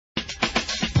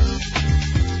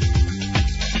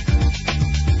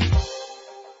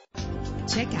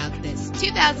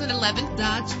2011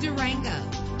 Dodge Durango.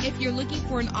 If you're looking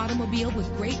for an automobile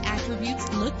with great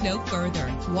attributes, look no further.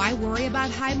 Why worry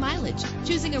about high mileage?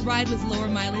 Choosing a ride with lower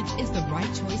mileage is the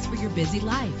right choice for your busy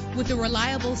life. With a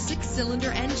reliable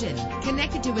 6-cylinder engine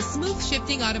connected to a smooth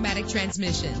shifting automatic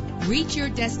transmission, reach your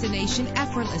destination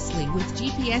effortlessly with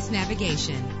GPS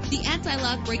navigation. The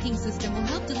anti-lock braking system will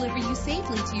help deliver you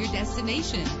safely to your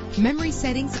destination. Memory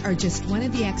settings are just one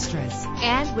of the extras.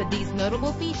 And with these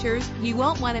notable features, you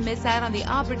won't want to miss out on the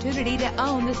opportunity to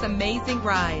own this amazing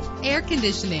ride. Air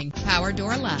conditioning, power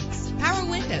door locks, power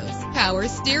windows, power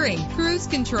steering, cruise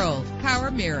control, power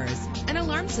mirrors, an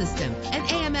alarm system, an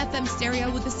AM/FM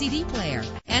stereo with a CD player.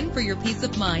 And for your peace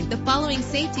of mind, the following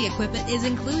safety equipment is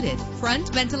included: front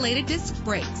ventilated disc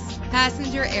brakes,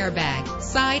 passenger airbag,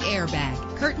 side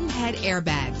airbag, curtain head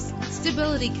airbags,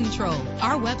 stability control.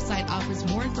 Our website offers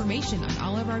more information on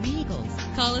all of our vehicles.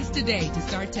 Call us today to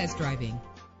start test driving.